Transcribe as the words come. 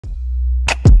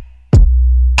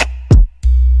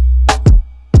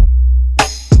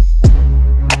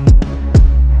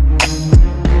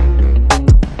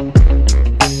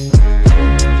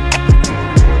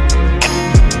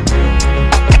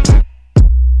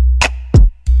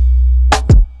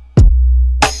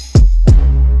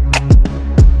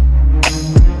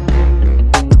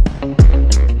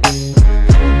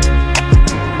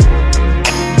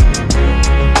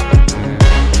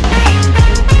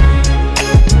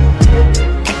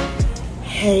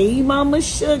Hey, Mama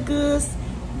Sugars,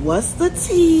 what's the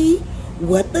tea?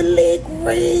 What the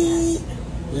liquid?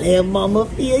 Let Mama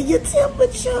feel your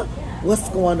temperature. What's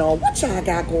going on? What y'all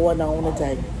got going on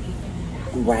today?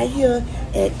 I'm right here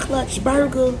at Clutch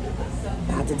Burger,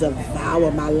 about to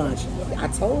devour my lunch. I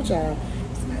told y'all,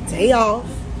 it's my day off.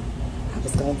 I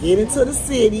was going to get into the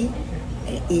city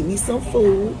and eat me some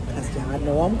food, because y'all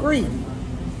know I'm greedy.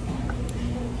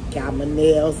 Got my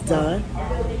nails done,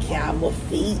 got my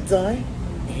feet done,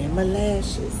 and my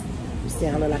lashes. You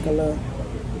sounding like a little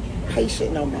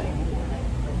patient no more.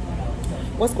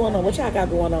 What's going on? What y'all got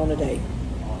going on today?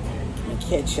 And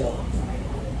catch up.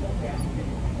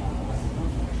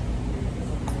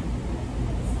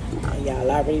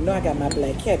 Y'all already know I got my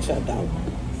black ketchup though.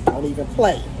 Don't even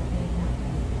play.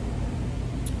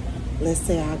 Let's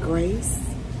say our grace.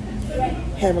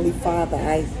 Heavenly Father,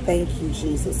 I thank you,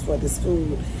 Jesus, for this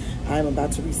food I am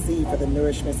about to receive for the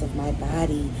nourishment of my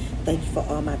body. Thank you for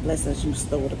all my blessings you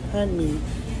bestowed upon me.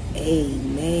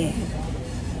 Amen.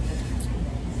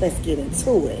 Let's get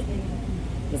into it.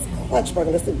 This Clutch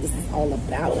Burger, let's see what this is all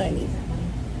about, honey.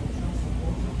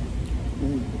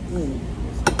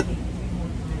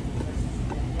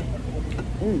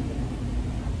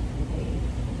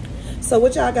 So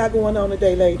what y'all got going on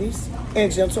today, ladies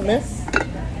and gentlemen?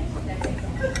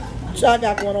 What y'all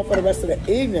got going on for the rest of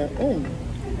the evening?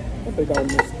 I'm big on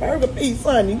this burger piece,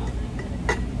 honey.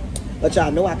 But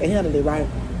y'all know I can handle it, right?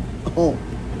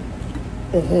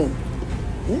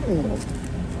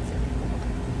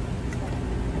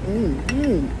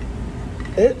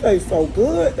 It tastes so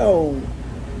good, though.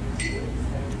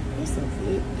 It's a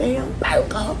big damn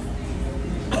burger.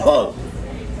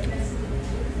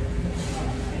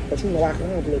 But you know I can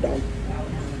handle it, though.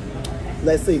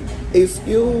 Let's see.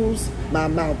 Excuse my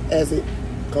mouth as it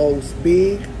goes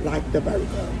big like the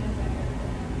burger.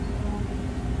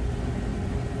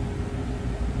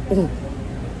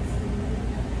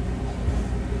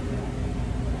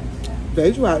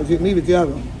 They try to get me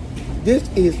together. This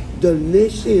is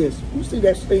delicious. You see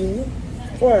that steam?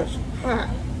 Fresh, hot.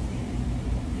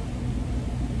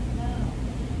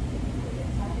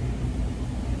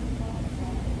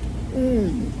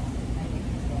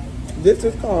 This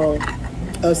is called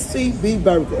a CB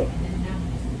burger.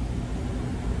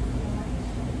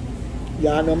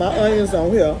 Y'all know my onions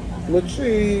on here with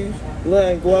cheese,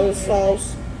 linguine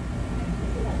sauce,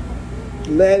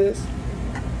 lettuce.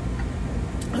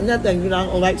 Another thing, you know, I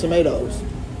don't like tomatoes.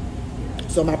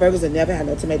 So my burgers have never had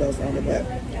no tomatoes on it, but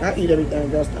I eat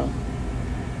everything else though.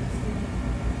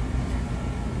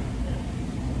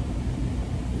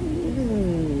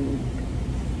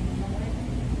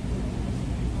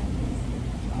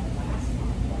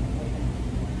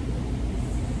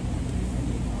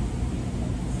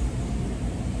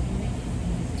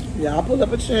 Y'all pull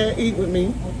up a chair and eat with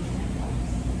me.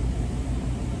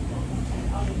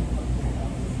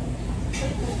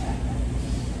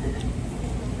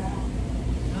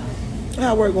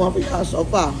 How work going for y'all so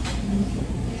far?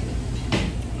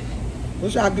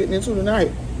 What y'all getting into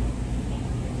tonight?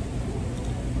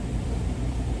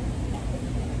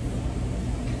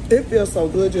 It feels so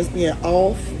good just being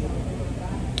off,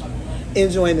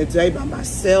 enjoying the day by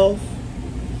myself.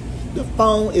 The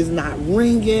phone is not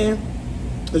ringing,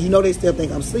 because you know they still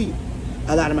think I'm asleep.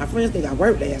 A lot of my friends think I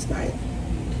worked last night.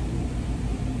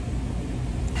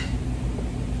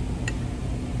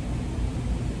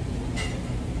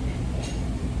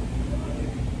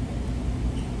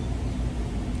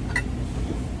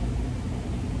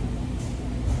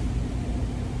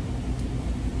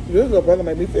 This little burger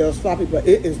make me feel sloppy, but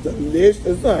it is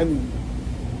delicious, honey.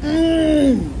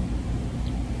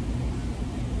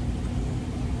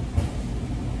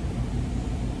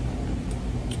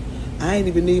 I ain't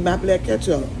even need my black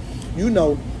ketchup. You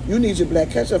know, you need your black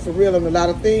ketchup for real on a lot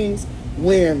of things.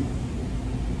 When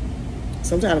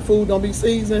sometimes the food don't be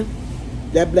seasoned,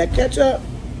 that black ketchup,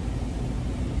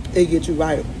 it get you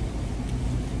right.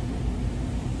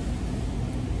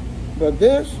 But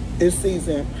this is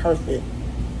seasoned perfect.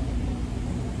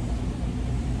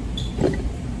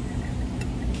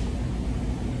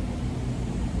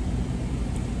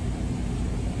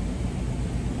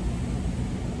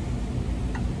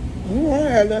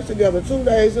 I had lunch together 2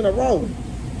 days in a row.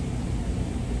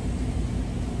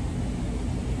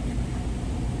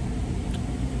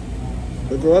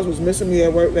 The girls was missing me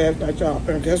at work last night, y'all.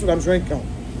 And guess what I'm drinking?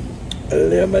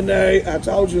 Lemonade. I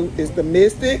told you, it's the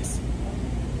Mystics,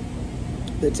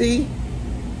 the tea,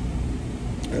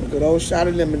 and a good old shot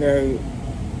of lemonade.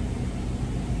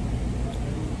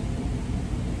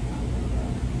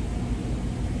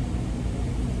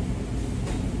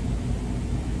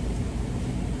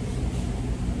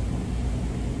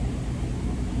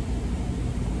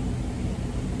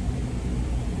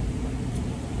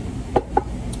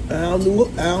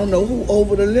 don't know who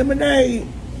over the lemonade,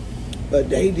 but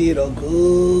they did a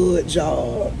good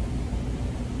job.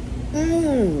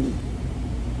 Mmm.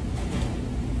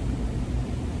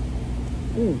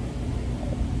 Mmm.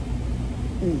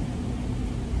 Mmm.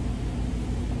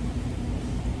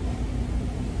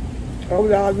 Oh,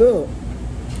 y'all, look.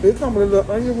 It comes with a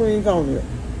little onion rings on it.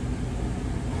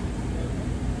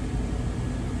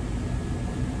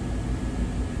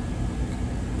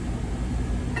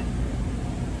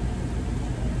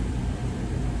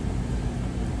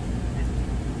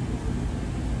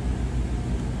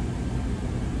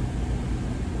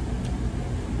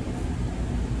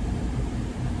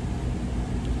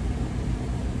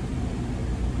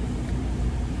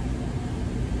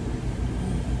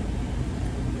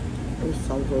 It's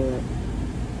so good.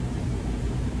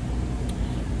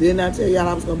 Didn't I tell y'all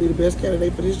I was going to be the best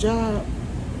candidate for this job?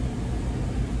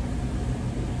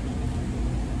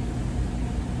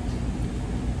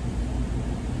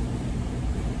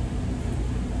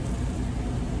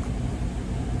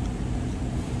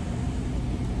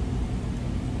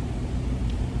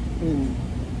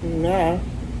 Nah.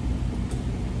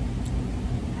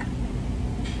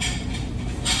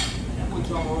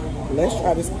 Let's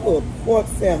try this pork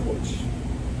sandwich.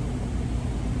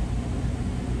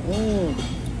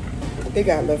 They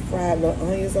got little fried little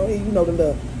onions on here. You know, the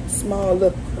little small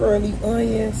little curly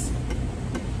onions.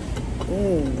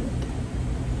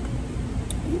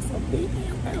 These some big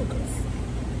hamburgers.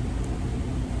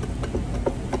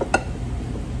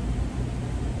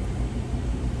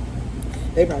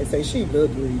 They probably say she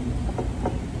look greedy.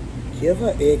 Give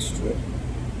her extra.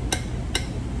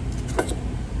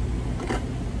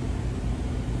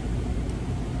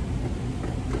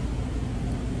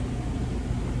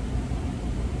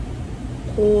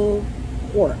 Pulled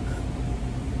pork.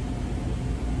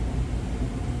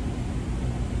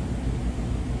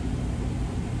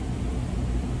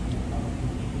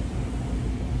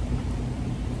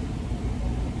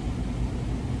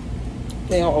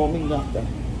 They don't owe me nothing.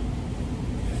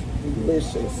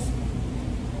 Delicious.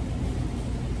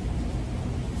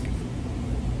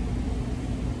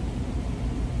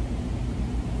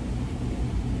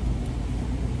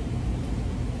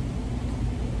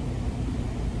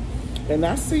 And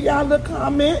I see y'all the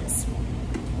comments.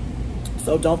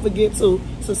 So don't forget to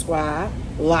subscribe,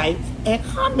 like, and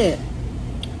comment.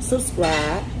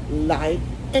 Subscribe, like,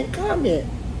 and comment.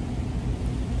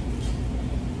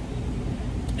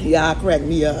 Y'all crack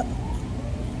me up.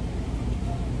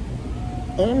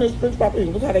 And this fish pop,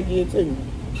 look how they get it to me.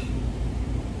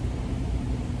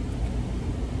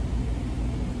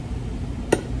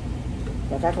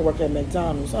 Like I can work at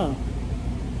McDonald's, huh?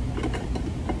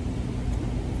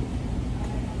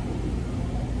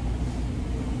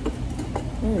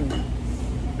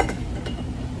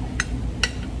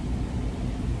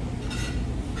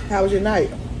 How was your night?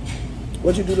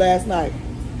 What'd you do last night?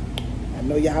 I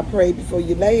know y'all prayed before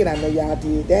you laid. I know y'all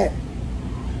did that.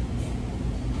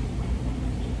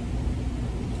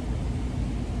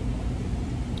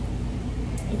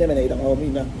 Lemonade don't owe me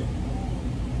nothing.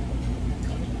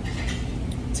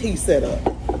 Tea set up.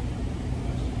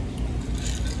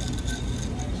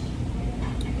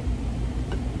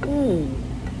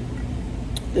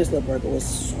 This little burger was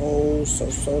so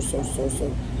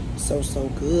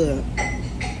good.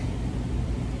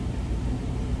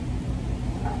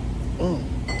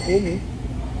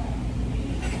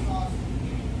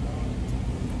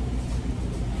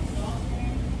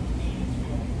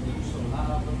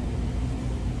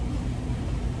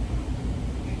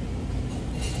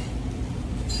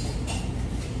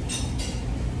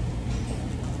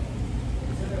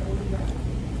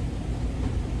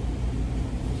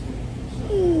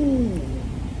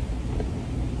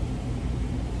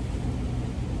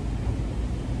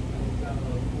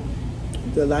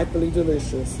 Delightfully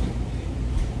delicious.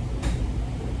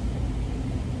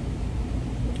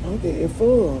 I'm getting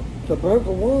full. The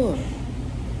burger won.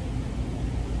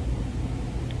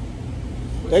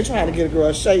 They trying to get a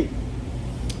girl shape.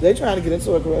 They trying to get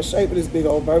into a girl shape with this big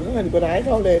old burger, honey, but I ain't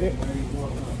gonna let it.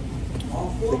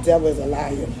 The devil is a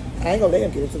liar. I ain't gonna let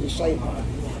him get into the shape.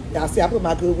 Y'all see, I put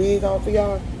my good wig on for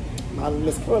y'all. My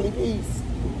Miss Curly piece.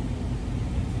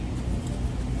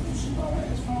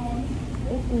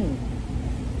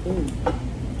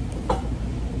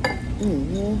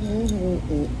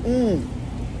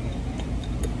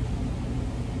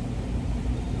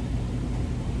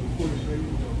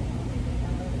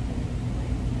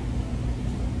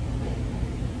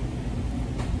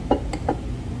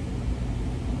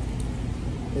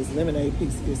 This lemonade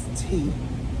piece is tea.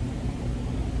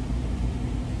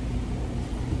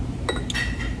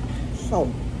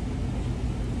 So,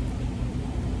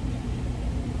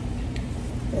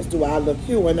 Let's do our little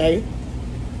Q&A.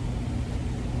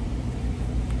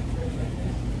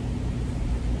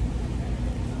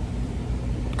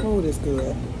 Oh, this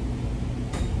good.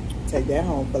 Take that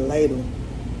home for later.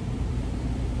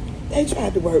 They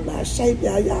tried to work my shape,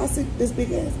 y'all. Y'all see this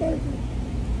big ass burger?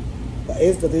 But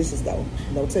it's delicious though.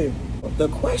 No too. The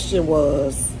question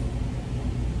was,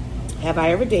 have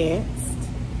I ever danced?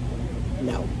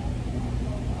 No.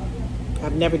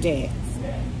 I've never danced.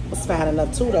 I was fine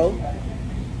enough too though.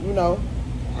 You know,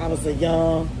 I was a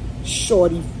young,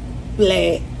 shorty,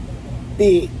 black,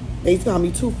 big. They used to call me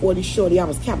 240 shorty. I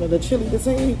was captain of the cheerleader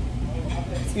team.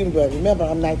 Excuse me, but remember,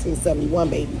 I'm 1971,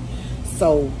 baby.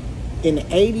 So, in the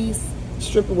 80s,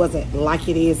 stripping wasn't like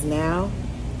it is now.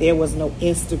 There was no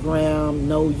Instagram,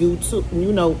 no YouTube,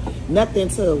 you know, nothing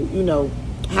to, you know,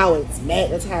 how it's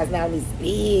magnetized now, it's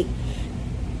big.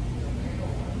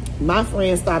 My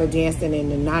friends started dancing in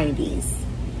the 90s.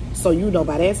 So, you know,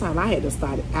 by that time, I had to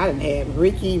start, I didn't have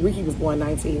Ricky. Ricky was born in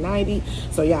 1990.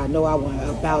 So, y'all know I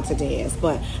wasn't about to dance.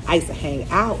 But I used to hang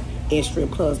out in strip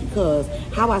clubs because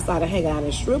how I started hanging out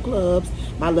in strip clubs,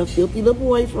 my little filthy little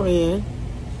boyfriend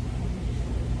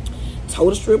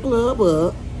tore the strip club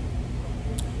up,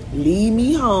 leave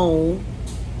me home,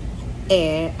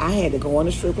 and I had to go in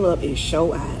the strip club and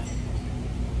show out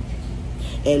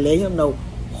and let him know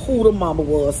who the mama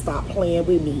was, stop playing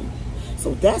with me.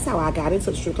 So that's how I got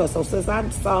into the strip club. So since I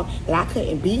saw that I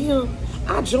couldn't beat him,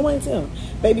 I joined him.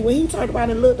 Baby, when he turned around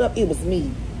and looked up, it was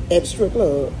me at the strip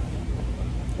club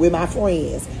with my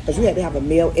friends. Because you had to have a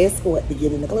male escort to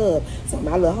get in the club. So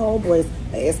my little homeboys,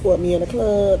 they escort me in the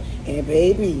club. And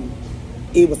baby,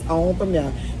 it was on from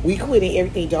there. We quit and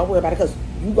everything. Don't worry about it because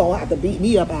you going to have to beat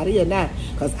me up out here now.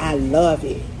 Because I love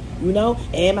it. You know?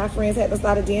 And my friends had to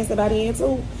start dancing by then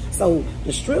too. So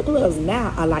the strip clubs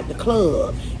now are like the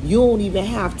club. You don't even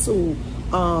have to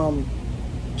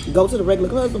go to the regular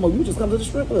clubs no more. You just come to the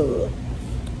strip club.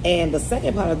 And the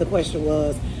second part of the question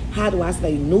was, how do I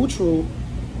stay neutral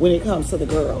when it comes to the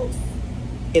girls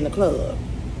in the club?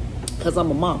 Because I'm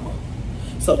a mama.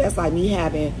 So that's like me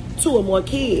having 2 or more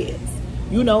kids.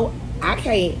 You know, I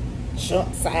can't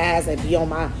jump sides and be on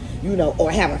my, you know,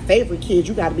 or have a favorite kid.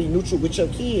 You got to be neutral with your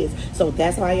kids. So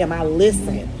that's how I am. I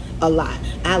listen a lot.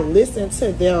 I listen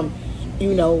to them,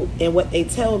 you know, and what they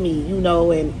tell me, you know,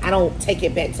 and I don't take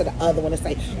it back to the other one and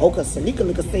say, oh, because Salika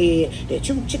said that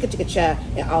you chicka cha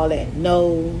and all that.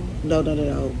 No.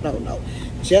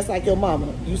 Just like your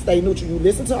mama, you stay neutral. You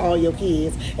listen to all your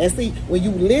kids. And see, when you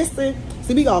listen,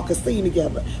 see, we all can sing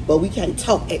together, but we can't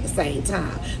talk at the same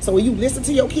time. So when you listen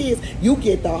to your kids, you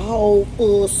get the whole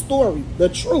full story, the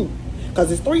truth. Because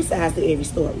there's 3 sides to every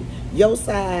story. Your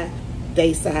side,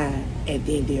 they side, and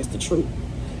then there's the truth.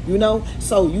 You know?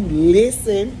 So you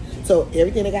listen to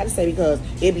everything they got to say because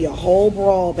it be a whole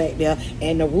brawl back there.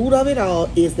 And the root of it all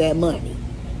is that money.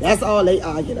 That's all they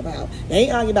arguing about. They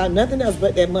ain't arguing about nothing else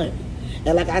but that money.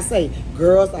 And like I say,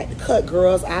 girls like to cut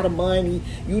girls out of money.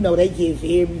 You know, they get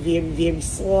very, very, very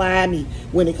slimy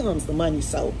when it comes to money.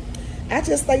 So I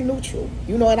just stay neutral,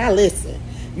 you know, and I listen,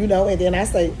 you know, and then I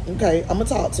say, okay, I'm going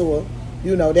to talk to her.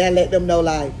 You know, then let them know,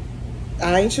 like,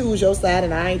 I ain't choose your side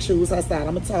and I ain't choose her side.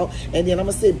 I'm going to talk, and then I'm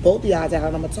going to sit both of y'all down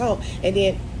and I'm going to talk. And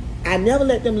then I never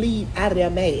let them leave out of there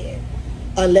mad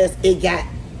unless it got,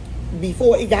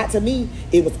 before it got to me,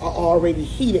 it was already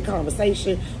heated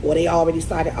conversation, or they already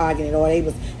started arguing, or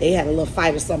they had a little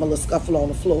fight or something, a little scuffle on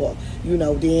the floor. You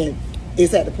know, then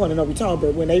it's at the point of no return.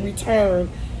 But when they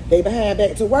return, they behind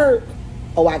back to work,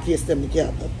 oh, I kiss them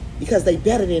together because they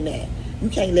better than that. You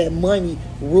can't let money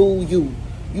rule you,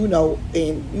 you know,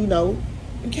 and you know,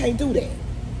 you can't do that.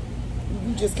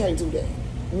 You just can't do that,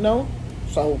 you know.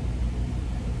 So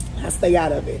I stay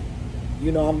out of it.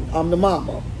 You know, I'm the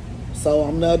mama. So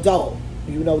I'm the adult.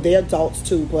 You know, they're adults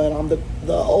too, but I'm the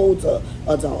older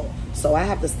adult. So I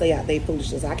have to stay out their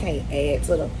foolishness. I can't add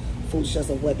to the foolishness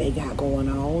of what they got going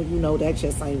on. You know, that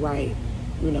just ain't right.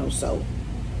 You know, so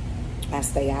I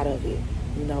stay out of it.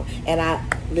 You know, and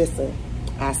listen,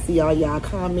 I see all y'all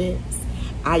comments.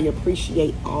 I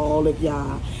appreciate all of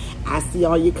y'all. I see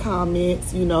all your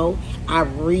comments, you know. I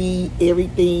read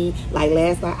everything. Like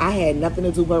last night, I had nothing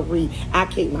to do but read. I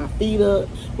kicked my feet up,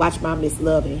 watched my Miss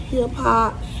Love and Hip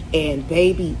Hop, and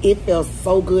baby, it felt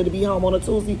so good to be home on a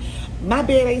Tuesday. My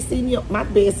bed ain't see me. My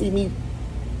bed see me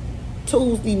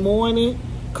Tuesday morning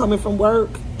coming from work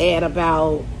at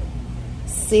about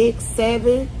 6,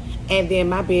 7, and then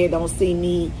my bed don't see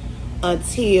me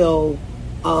until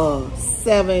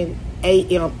 7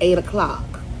 a.m., 8 o'clock.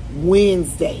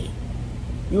 Wednesday,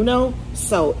 you know.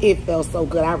 So it felt so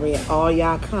good. I read all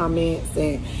y'all comments,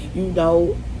 and you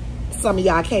know, some of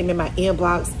y'all came in my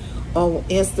inbox on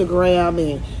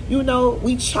Instagram, and you know,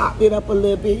 we chopped it up a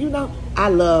little bit. You know, I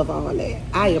love all that.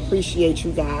 I appreciate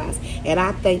you guys, and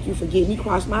I thank you for getting me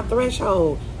across my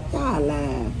threshold. Y'all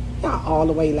live. Y'all all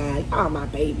the way live. Y'all my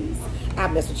babies. I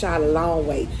mess with y'all a long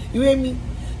way. You hear me?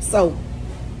 So,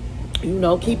 you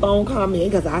know, keep on coming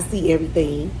because I see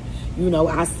everything. You know,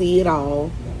 I see it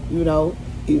all. You know,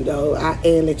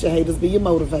 and let your haters be your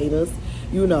motivators.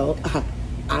 You know,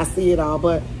 I see it all,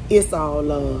 but it's all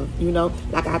love. You know,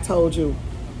 like I told you,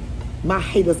 my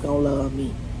haters gonna love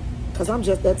me because I'm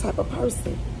just that type of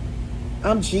person.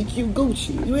 I'm GQ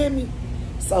Gucci. You hear me?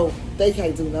 So they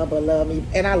can't do nothing but love me,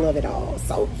 and I love it all.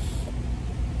 So,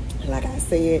 like I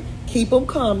said, keep them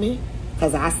coming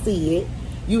because I see it.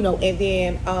 You know, and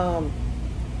then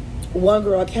one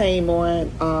girl came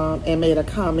on and made a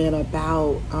comment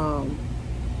about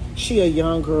she a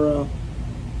young girl,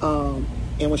 and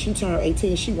when she turned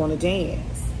 18, she want to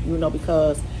dance. You know,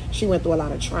 because she went through a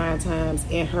lot of trying times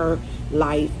in her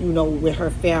life. You know, with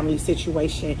her family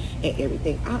situation and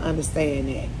everything. I understand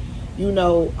that. You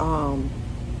know,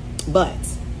 but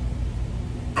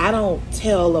I don't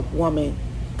tell a woman,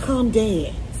 come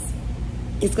dance.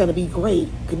 It's going to be great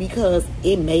because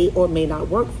it may or may not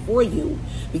work for you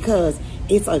because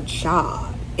it's a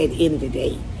job at the end of the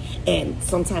day. And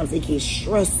sometimes it gets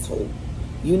stressful,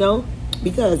 you know,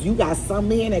 because you got some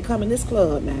men that come in this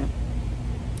club now,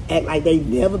 act like they've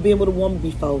never been with a woman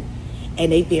before,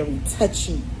 and they very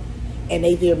touchy, and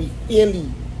they very feely,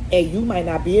 and you might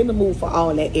not be in the mood for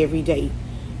all that every day,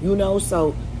 you know.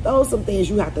 So those are some things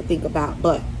you have to think about.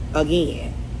 But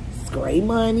again, it's great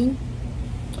money,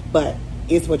 but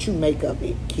it's what you make of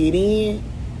it. Get in,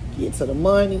 get to the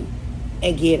money,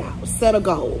 and get out. Set a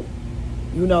goal,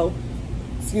 you know.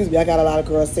 Excuse me, I got a lot of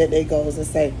girls set their goals and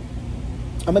say,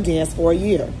 I'm going to dance for a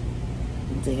year.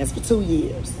 I'm going to dance for 2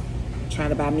 years. I'm trying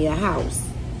to buy me a house.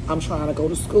 I'm trying to go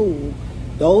to school.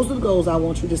 Those are the goals I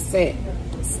want you to set.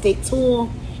 Stick to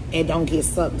them and don't get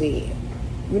sucked in.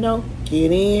 You know,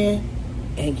 get in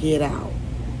and get out.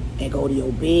 And go to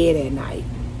your bed at night.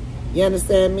 You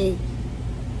understand me?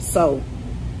 So,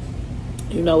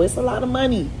 you know, it's a lot of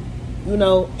money. You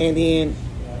know, and then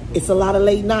it's a lot of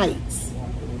late nights.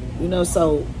 You know,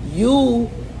 so you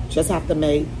just have to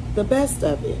make the best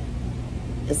of it.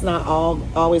 It's not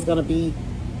always going to be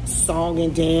song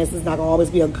and dance. It's not going to always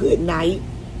be a good night.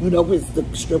 You know, because the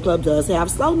strip club does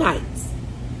have slow nights.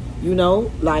 You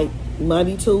know, like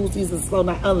Monday, Tuesdays is a slow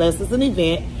night, unless it's an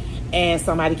event and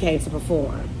somebody came to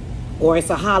perform. Or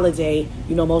it's a holiday.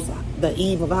 You know, the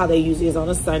eve of holiday usually is on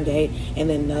a Sunday,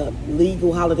 and then the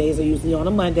legal holidays are usually on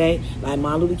a Monday, like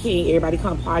Martin Luther King. Everybody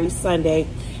come party Sunday,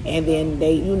 and then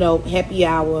they, you know, happy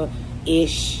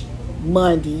hour-ish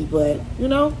Monday. But, you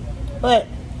know, but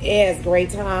it has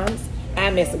great times. I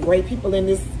met some great people in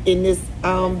this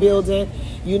building,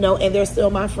 you know, and they're still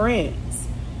my friends.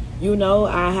 You know,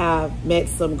 I have met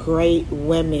some great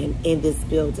women in this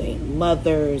building,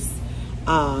 mothers,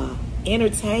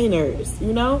 entertainers,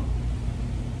 you know.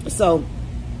 So,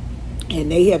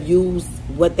 and they have used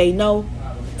what they know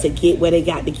to get where they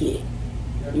got to get.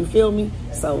 You feel me?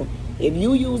 So, if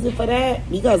you use it for that,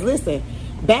 because listen,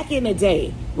 back in the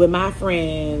day when my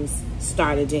friends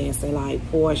started dancing, like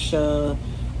Portia,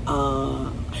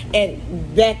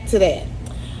 and back to that,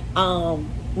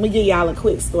 let me give y'all a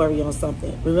quick story on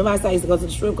something. Remember I said I used to go to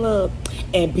the strip club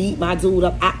and beat my dude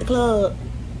up at the club?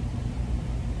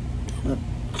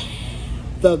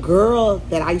 The girl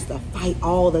that I used to fight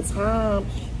all the time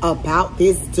about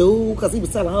this dude, because he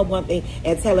was telling her one thing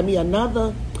and telling me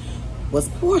another, was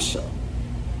Portia.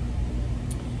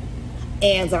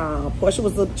 And Portia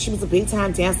was a big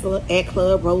time dancer at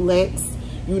Club Rolex,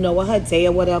 you know, with her day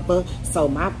or whatever. So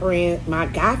my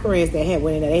guy friends that had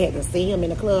went in there, they had to see him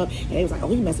in the club, and they was like, oh,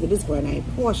 he messing with this girl named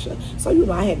Portia. So, you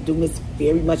know, I had to do this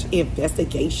very much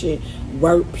investigation,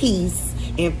 work piece,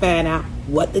 and find out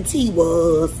what the tea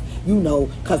was. You know,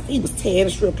 because he was tearing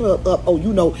the strip club up. Oh,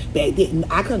 you know, back then,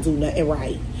 I couldn't do nothing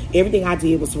right. Everything I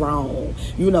did was wrong.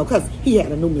 You know, because he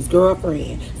had a numerous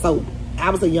girlfriend. So,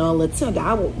 I was a young little tender.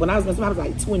 When I was messing, I was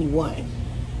like 21.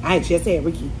 I had just had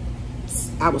Ricky.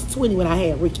 I was 20 when I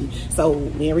had Ricky. So,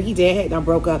 me and Ricky dad had done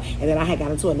broke up. And then I had got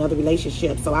into another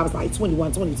relationship. So, I was like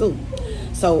 21, 22.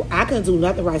 So, I couldn't do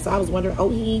nothing right. So, I was wondering,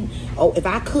 if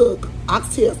I cook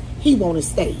oxtails, he wanted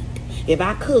steak. If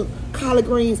I cook collard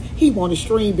greens, he wanted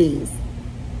string beans.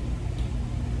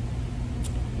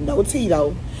 No tea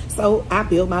though. So I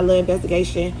built my little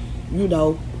investigation, you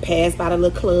know, passed by the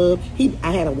little club.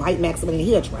 I had a white Maximum, and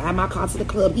he'll drive my car to the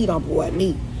club. He don't board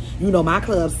me. You know, my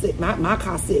car sitting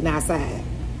outside.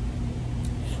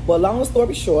 Well, long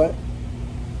story short,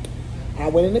 I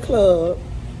went in the club,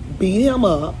 beat him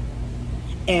up,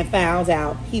 and found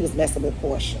out he was messing with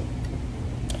Portia.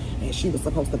 And she was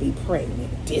supposed to be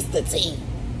pregnant. This the tea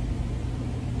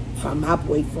from my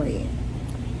boyfriend.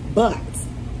 But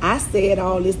I said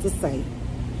all this to say,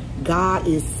 God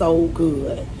is so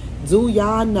good. Do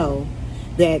y'all know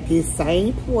that this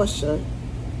same Portia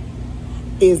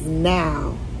is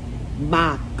now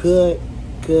my good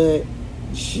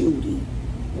Judy,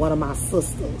 one of my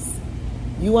sisters?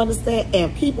 You understand?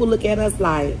 And people look at us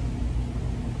like,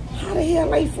 how the hell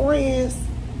they friends?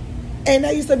 And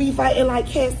they used to be fighting like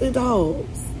cats and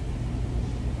dogs.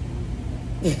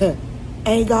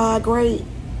 Ain't God great?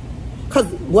 Because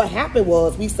what happened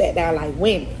was we sat down like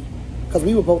women. Because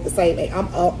we were both the same age.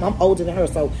 I'm older than her.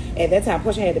 So at that time,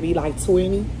 Portia had to be like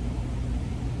 20.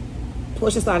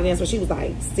 Portia started dancing when she was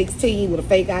like 16 with a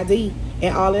fake ID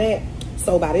and all of that.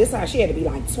 So by this time, she had to be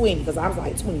like 20 because I was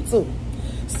like 22.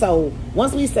 So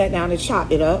once we sat down and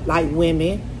chopped it up like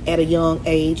women at a young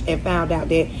age and found out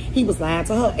that he was lying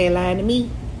to her and lying to me,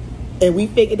 and we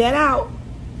figured that out,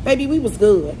 baby, we was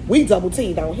good. We double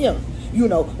teamed on him. You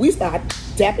know, we started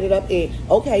dapping it up and,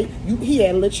 okay, he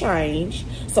had a little change.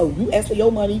 So you ask for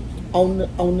your money on the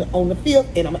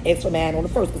 5th, and I'm going to ask for mine on the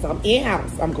 1st because I'm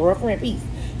in-house. I'm girlfriend piece.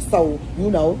 So,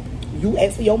 you know, you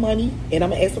ask for your money, and I'm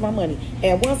going to ask for my money.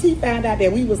 And once he found out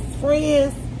that we was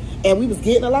friends and we was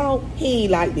getting along, he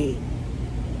ain't like that.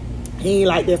 He ain't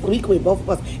like that, so we quit, both of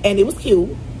us. And it was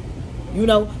cute, you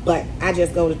know, but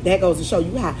that goes to show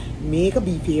you how men can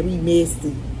be very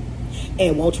messy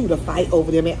and want you to fight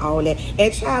over them and all that.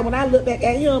 And child, when I look back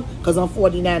at him, because I'm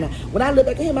 49 now, when I look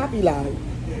back at him, I be like,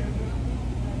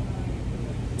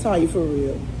 Tonya, for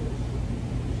real.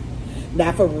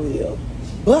 Not for real.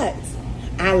 But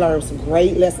I learned some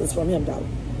great lessons from him, though.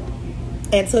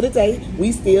 And to the day,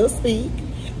 we still speak.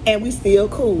 And we still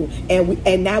cool.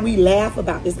 And now we laugh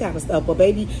about this kind of stuff. But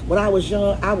baby, when I was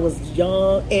young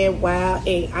and wild.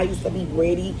 And I used to be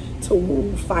ready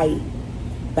to fight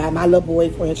by my little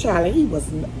boyfriend, Charlie. He was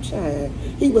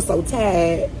so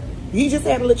tired. He just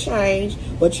had a little change.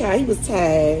 But child, he was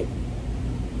tired.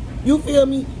 You feel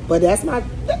me? But that's my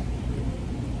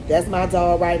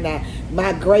dog right now.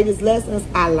 My greatest lessons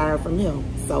I learned from him.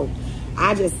 So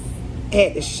I just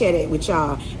had to share that with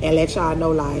y'all and let y'all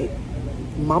know, like,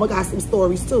 mama got some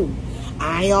stories too.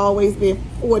 I ain't always been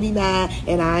 49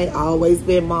 and I ain't always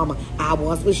been mama. I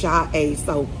once was y'all age.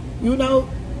 So, you know,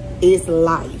 it's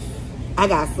life. I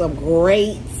got some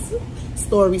great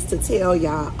stories to tell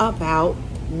y'all about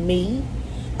me,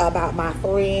 about my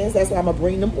friends. That's why I'm gonna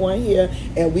bring them on here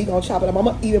and we gonna chop it up. I'm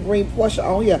gonna even bring Portia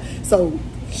on here. So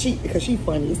because she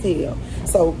funny as hell.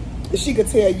 So she could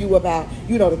tell you about,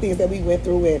 you know, the things that we went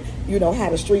through and, you know, how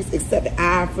the streets accepted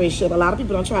our friendship. A lot of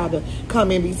people don't try to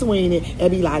come in between it and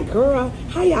be like, girl,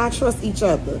 how y'all trust each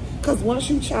other? Because once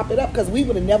you chop it up, because we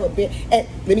would have never been, and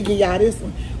let me give y'all this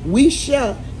one. We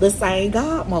share the same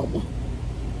godmama.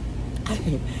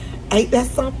 Ain't that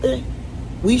something?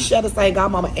 We share the same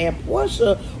godmama. And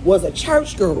Portia was a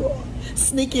church girl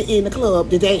sneaking in the club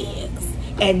to dance.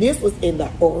 And this was in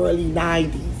the early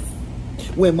 90s.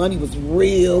 When money was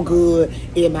real good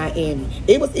in Miami.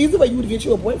 It was easy for you to get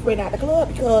you a boyfriend out the club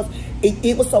because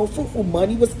it was so fruitful.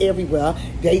 Money was everywhere.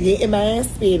 They didn't mind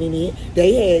spending it.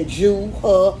 They had you,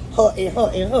 her, and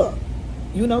her, and her.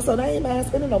 You know, so they ain't mind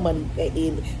spending no money.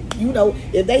 And, you know,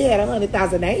 if they had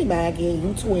 100,000, they ain't mind getting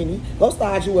you 20. Go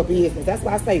start you a business. That's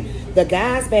why I say the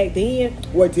guys back then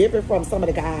were different from some of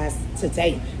the guys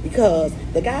today. Because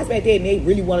the guys back then, they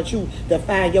really wanted you to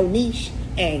find your niche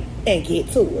and get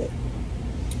to it.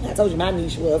 I told you my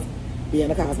niche was being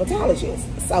a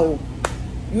cosmetologist. So,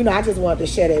 you know, I just wanted to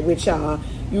share that with y'all,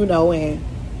 you know, and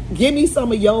give me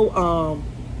some of your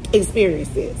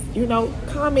experiences. You know,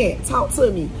 comment, talk to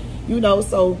me, you know,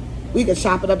 so we can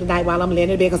chop it up tonight while I'm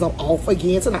laying in bed because I'm off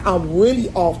again tonight. I'm really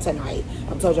off tonight.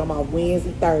 I told you I'm off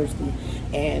Wednesday, Thursday.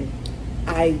 And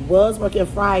I was working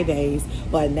Fridays,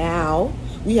 but now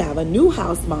we have a new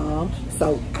house mom.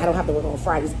 So I don't have to work on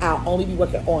Fridays. I'll only be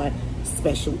working on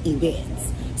special events.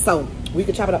 So we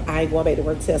can chop it up. I ain't going back to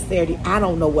work till Saturday. I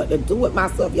don't know what to do with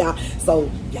myself, y'all.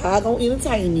 So y'all gonna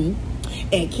entertain me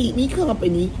and keep me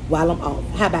company while I'm off.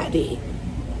 How about that?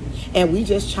 And we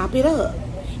just chop it up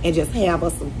and just have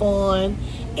us some fun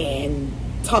and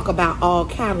talk about all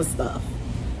kind of stuff,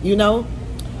 you know?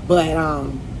 But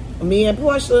me and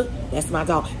Portia, that's my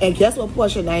dog. And guess what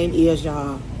Portia's name is,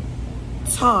 y'all?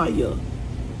 Tonya.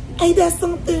 Ain't that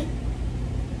something?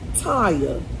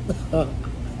 Tonya.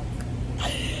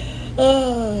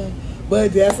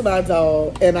 But that's my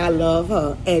dog, and I love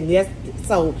her. And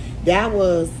that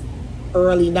was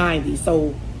early 90s.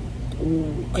 So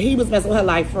he was messing with her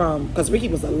like from, because Ricky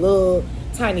was a little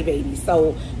tiny baby.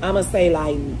 So I'm gonna say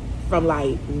like from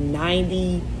like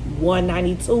 91,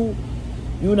 92,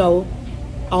 you know,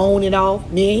 on and off.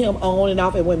 Me and him on and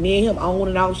off. And when me and him on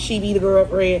and off, she be the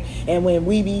girlfriend. And when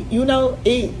we be, you know,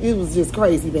 it was just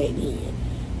crazy back then.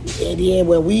 And then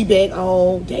when we back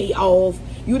on, they off,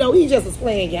 you know, he just was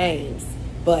playing games.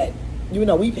 But, you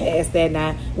know, we passed that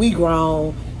now. We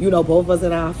grown, you know, both of us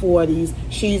in our 40s.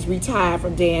 She's retired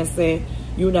from dancing,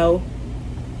 you know,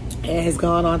 and has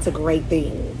gone on to great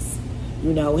things.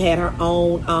 You know, had her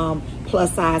own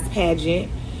plus size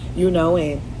pageant, you know,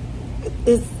 and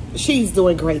she's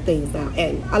doing great things now.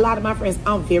 And a lot of my friends,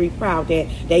 I'm very proud that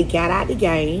they got out the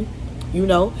game, you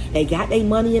know, they got their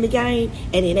money in the game,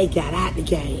 and then they got out the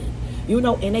game, you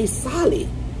know, and they solid,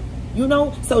 you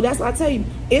know. So that's why I tell you,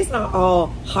 it's not all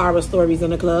horror stories in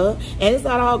the club, and it's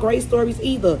not all great stories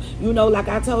either. You know, like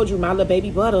I told you, my little baby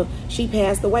Butter, she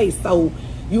passed away. So,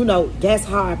 you know, that's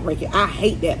heartbreaking. I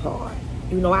hate that part.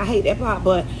 You know, I hate that part.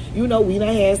 But, you know, we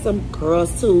done had some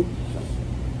girls too,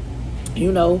 you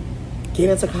know, get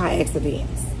into car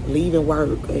accidents, leaving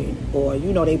work, or,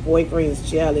 you know, their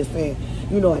boyfriend's jealous and,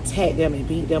 you know, attack them and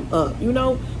beat them up, you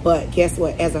know. But guess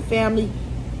what? As a family,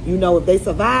 you know, if they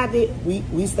survived it,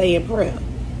 we stay in prayer.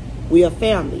 We a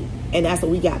family, and that's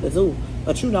what we got to do.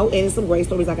 But, you know, and some great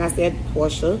stories, like I said,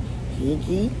 Portia,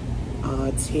 Pinky,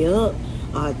 Tip,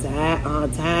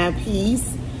 Dime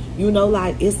Piece, you know,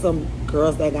 like, it's some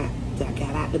girls that got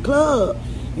out the club,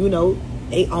 you know,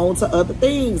 they on to other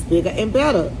things, bigger and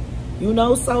better, you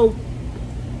know. So,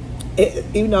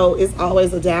 you know, it's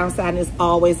always a downside and it's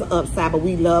always an upside, but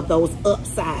we love those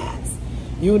upsides,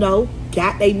 you know.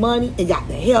 Got their money and got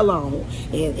the hell on,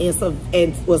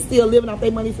 and was still living off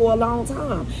their money for a long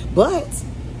time. But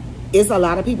it's a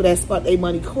lot of people that spent their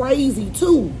money crazy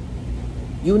too,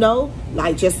 you know,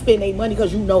 like just spend their money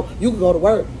because, you know, you can go to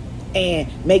work and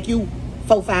make you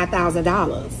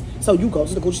 $4,000-$5,000. So you go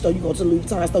to the Gucci store, you go to the Louis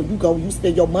Vuitton store, you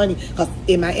spend your money, because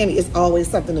in Miami it's always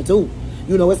something to do.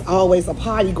 You know, it's always a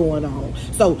party going on.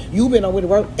 So you've been over to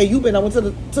work, and you've been over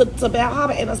to Bell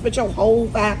Harbor, and I spent your whole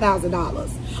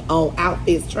 $5,000 on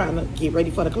outfits trying to get ready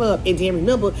for the club. And then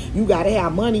remember, you got to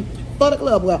have money for the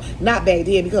club. Well, not back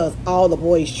then, because all the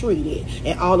boys treated,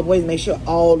 and all the boys made sure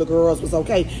all the girls was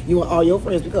okay. You and all your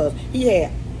friends, because he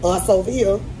had us over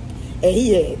here, and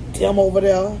he had them over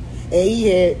there, and he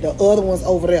had the other ones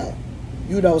over there.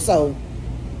 You know, so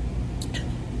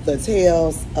the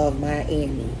tales of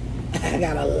Miami. I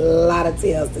got a lot of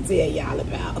tales to tell y'all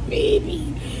about,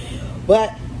 baby.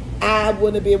 But I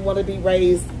wouldn't have want to be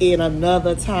raised in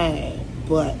another time,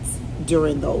 but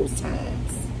during those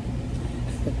times.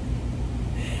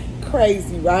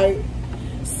 Crazy, right?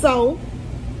 So,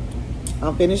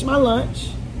 I'm finished my lunch.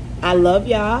 I love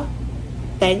y'all.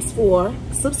 Thanks for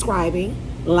subscribing,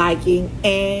 liking,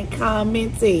 and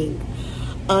commenting.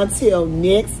 Until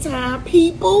next time,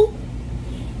 people,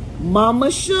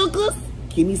 Mama Sugars,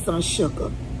 give me some sugar.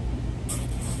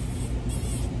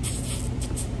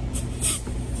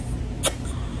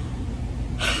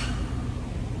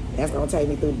 That's gonna take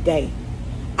me through the day.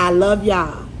 I love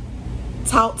y'all.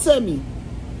 Talk to me.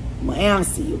 I'm gonna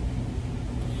answer you.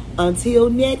 Until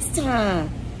next time,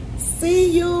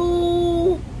 see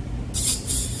you.